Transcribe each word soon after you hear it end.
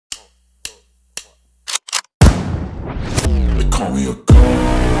me a god.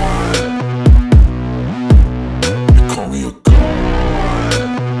 You call me a god.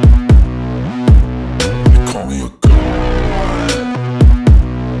 You call me a god.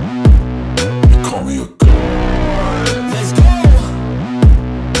 You call me a god. Let's go.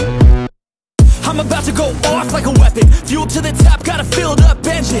 I'm about to go off like a weapon, fuel to the top, got a filled up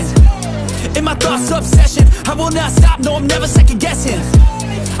engine. In my thoughts, obsession, I will not stop, no, I'm never second guessing.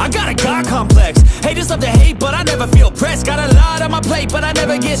 I got a God complex, haters love to hate, but I never feel pressed. Got a lot on my plate, but I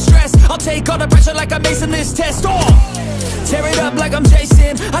never get stressed. I'll take all the pressure like I'm acing this test. Tear it up like I'm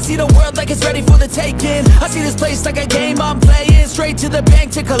Jason. I see the world like it's ready for the taking. I see this place like a game I'm playing. Straight to the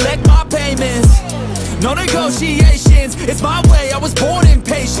bank to collect my payments. No negotiations, it's my way, I was born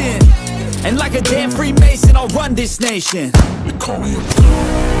impatient. And like a damn Freemason, I'll run this nation. You call me a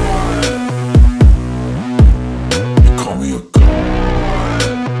god. You call me a god.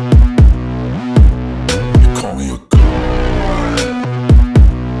 You call me a god.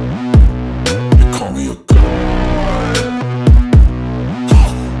 You call me a god.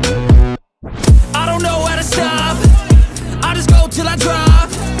 I don't know how to stop, I just go till I drop.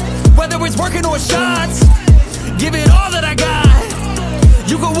 Whether it's working or shots, give it all that I got.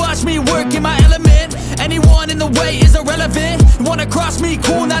 You can watch me work in my element. Anyone in the way is irrelevant. You wanna cross me,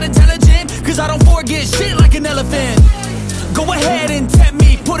 cool, not intelligent, cause I don't forget shit like an elephant. Go ahead and tempt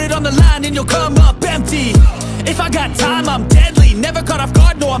me, put it on the line and you'll come up empty. If I got time, I'm deadly, never caught off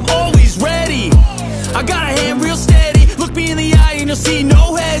guard, no, I'm always ready. I got a hand real steady, look me in the eye and you'll see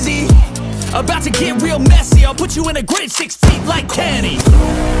no hezzy. About to get real messy, I'll put you in a grid 6 feet like Kenny.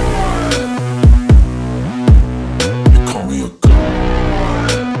 You call me a god.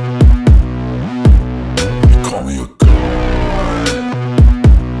 Call me a god.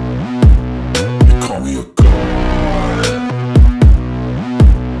 You call me a god.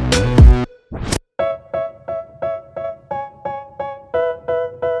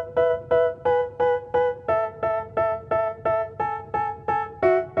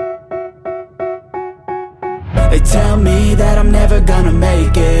 They tell me that I'm never gonna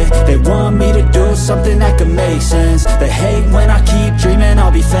make it. They want me to do something that could make sense. They hate when I keep dreaming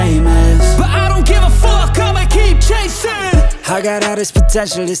I'll be famous, but I don't give a fuck, I'ma keep chasing. I got all this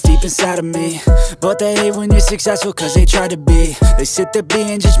potential that's deep inside of me, but they hate when you're successful cause they try to be. They sit there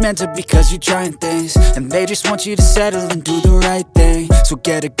being judgmental because you're trying things, and they just want you to settle and do the right thing. So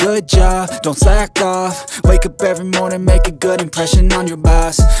get a good job, don't slack off. Wake up every morning, make a good impression on your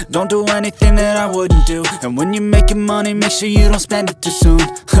boss. Don't do anything that I wouldn't do, and when you're making money, make sure you don't spend it too soon.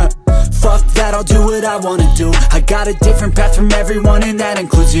 Fuck that, I'll do what I wanna do. I got a different path from everyone and that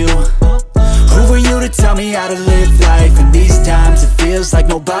includes you. Who are you to tell me how to live life? In these times it feels like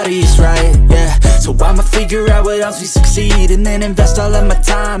nobody's right, yeah. So I'ma figure out what else we succeed, and then invest all of my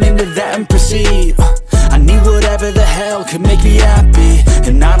time into that and proceed. I need whatever the hell could make me happy,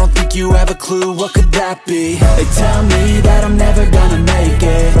 and I don't think you have a clue what could that be. They tell me that I'm never gonna make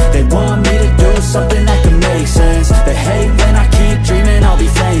it. They want me